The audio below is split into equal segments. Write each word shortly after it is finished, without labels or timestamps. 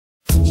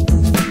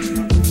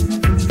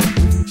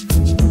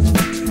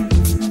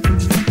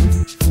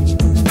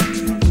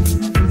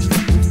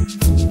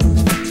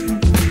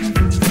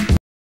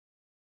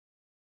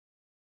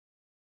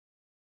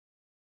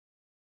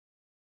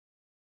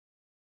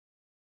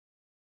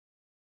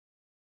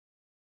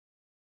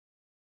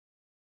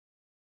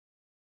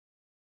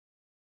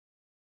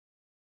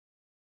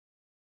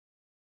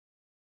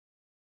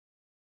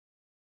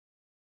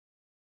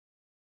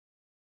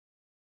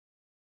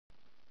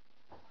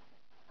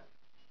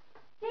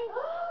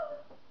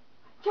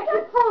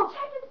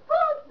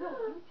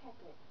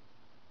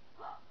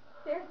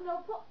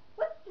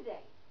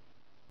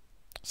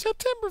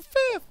September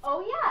 5th.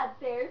 Oh yeah,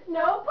 there's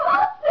no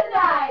pulse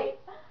tonight.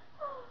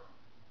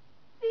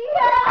 See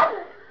ya.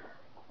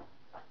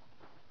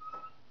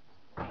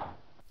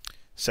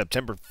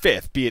 September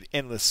 5th, be it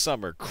Endless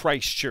Summer,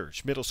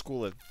 Christchurch, middle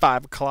school at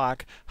 5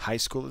 o'clock, high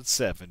school at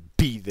 7.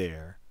 Be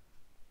there.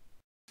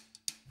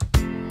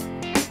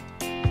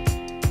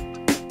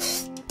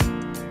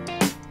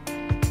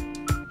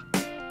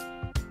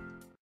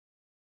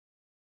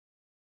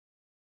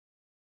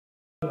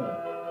 You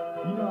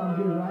know I'm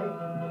good, right?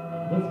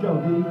 Let's go,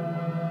 D.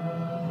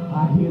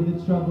 I hear the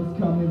trouble's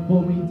coming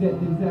for me, death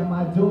is at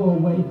my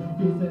doorway.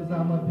 Fear says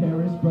I'm a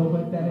perish, bro,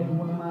 but that ain't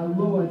what my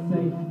Lord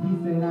say. He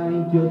said I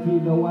ain't guilty,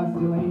 though I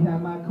still ain't had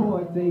my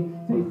court date.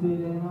 Taste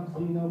it and I'm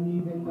seen them,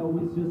 even though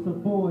it's just a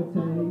foretaste.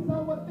 I don't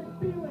know what they're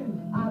feeling,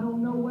 I don't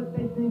know what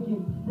they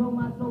thinking. Bro,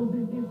 my soul's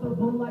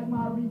invincible like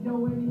Mario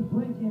and he's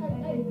blinking.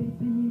 Hey, they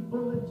see me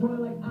full of joy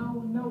like I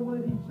don't know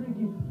what he's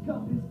drinking.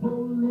 Cup is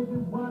full of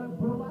living water,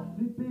 bro, I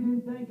sip it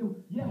and thank him.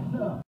 Yes,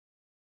 sir.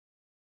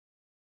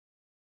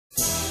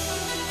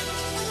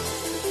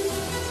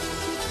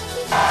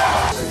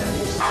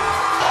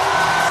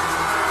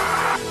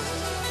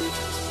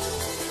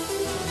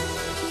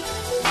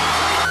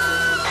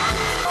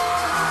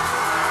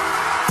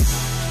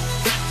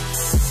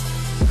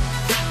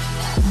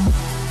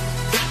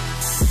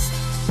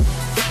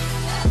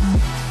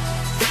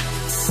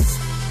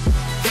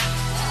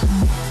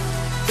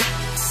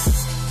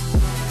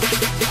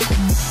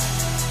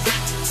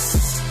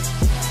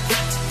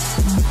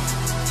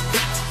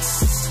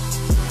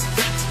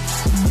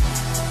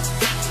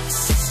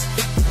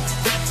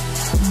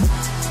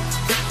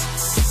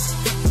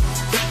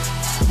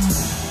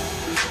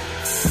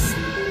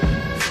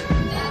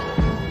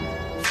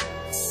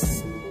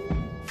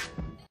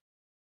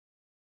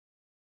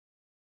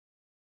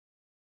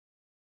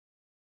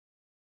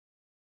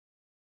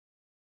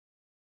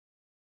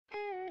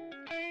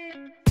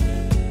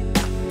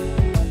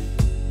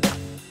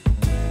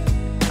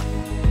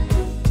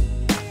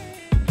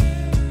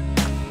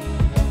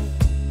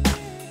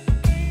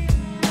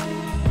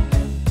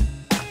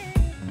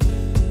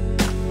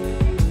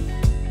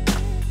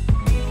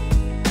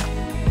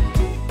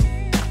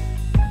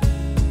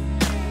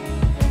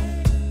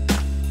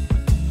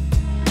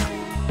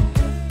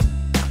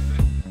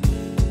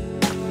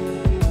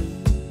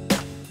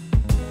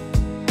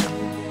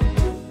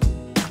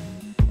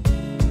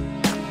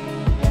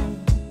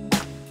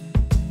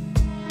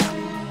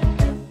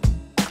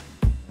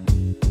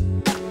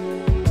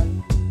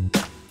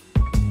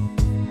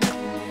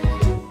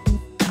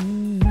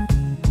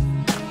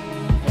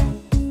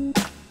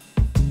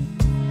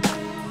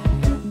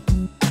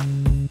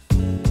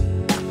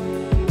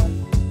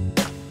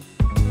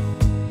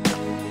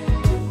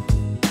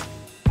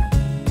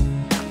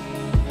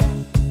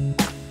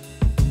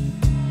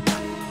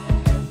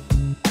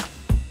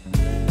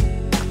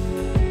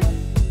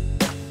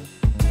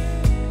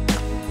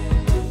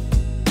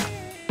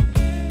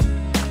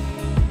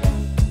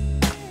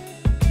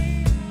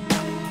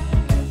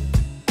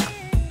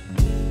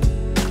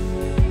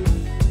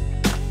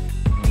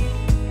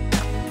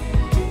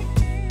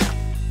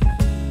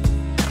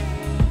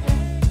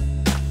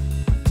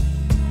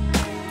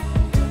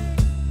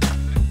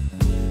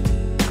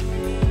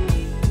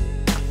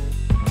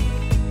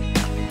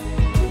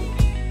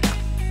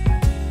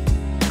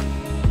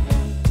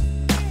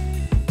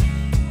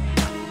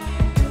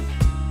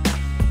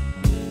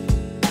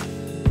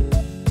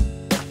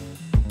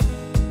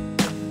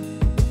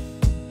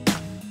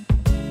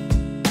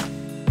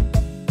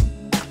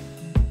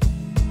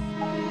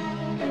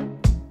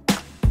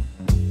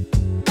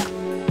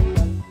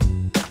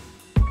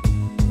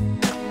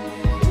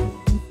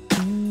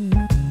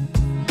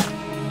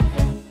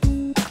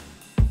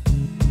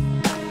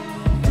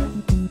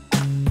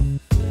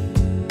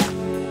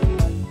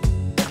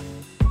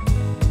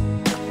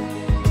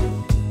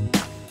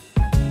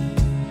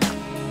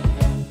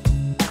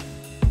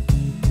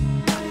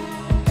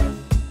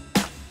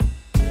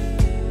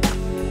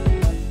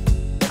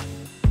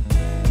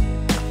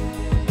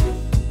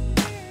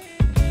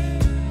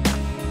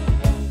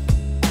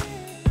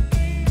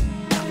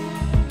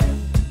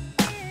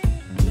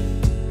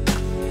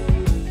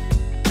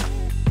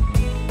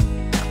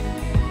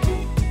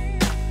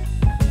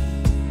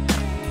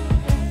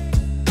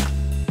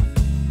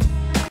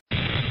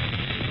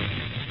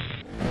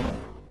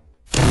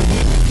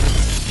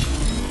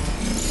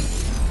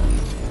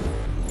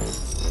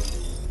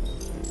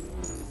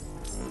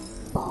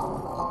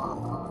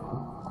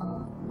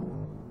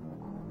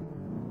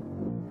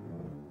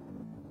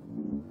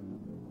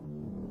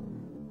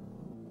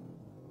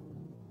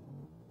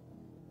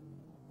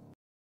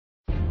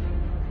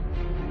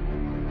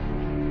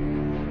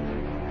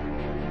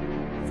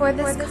 For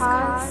this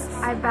cause,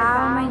 I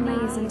bow my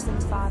knees unto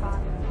the Father.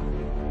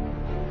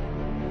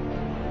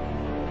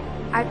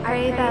 I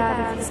pray that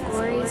out of his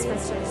glorious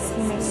riches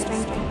he may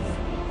strengthen me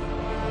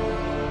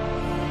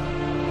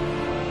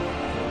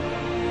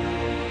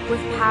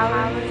with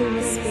power through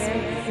his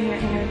Spirit in your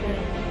inner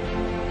being,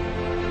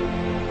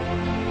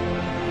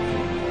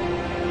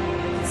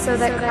 so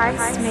that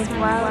Christ may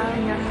dwell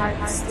in your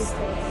hearts through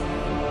faith.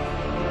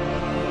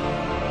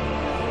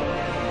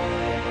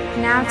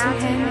 Now to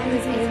him who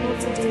is able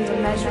to do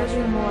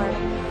immeasurably more,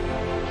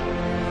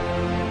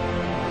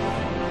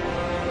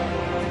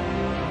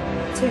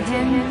 to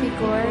him be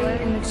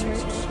glory in the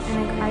church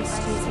and in Christ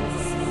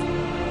Jesus,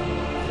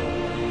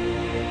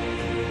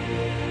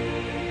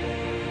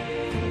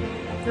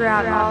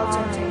 throughout all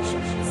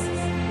generations,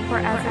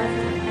 forever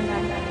and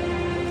ever.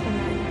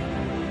 Amen.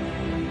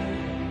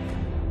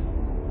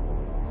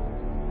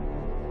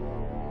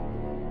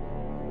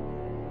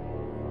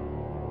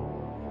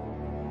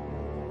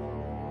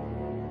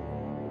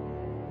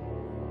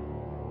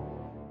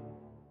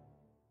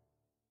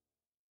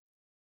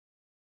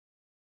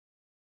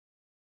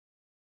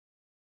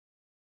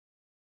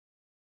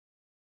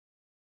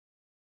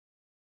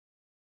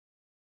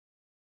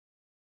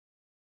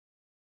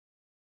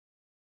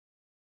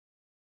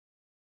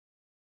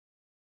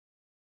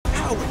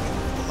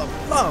 Full of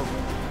love,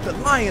 the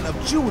Lion of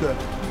Judah,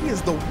 he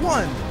is the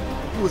one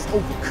who is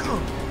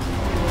overcome.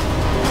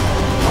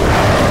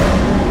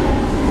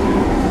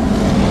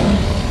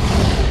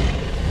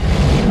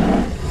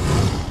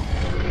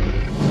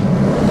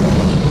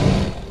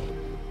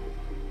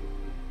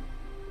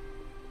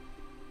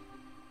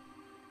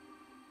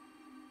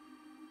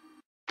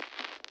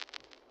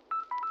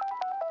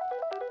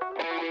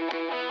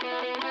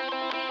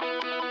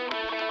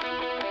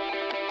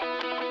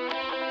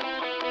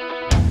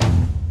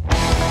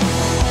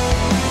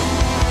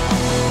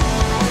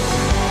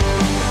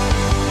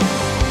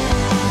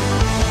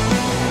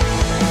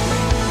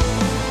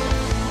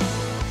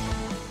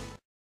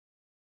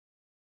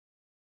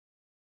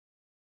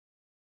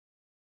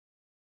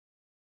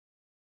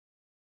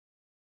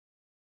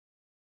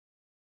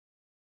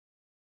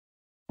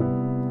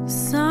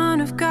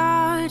 Son of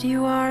God,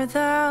 you are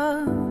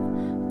the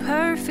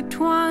perfect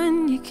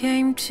one. You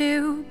came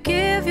to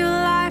give your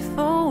life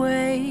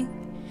away.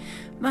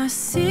 My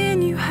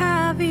sin you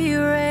have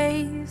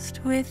erased.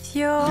 With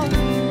your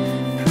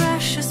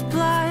precious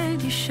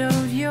blood you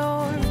showed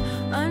your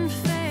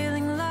unfailing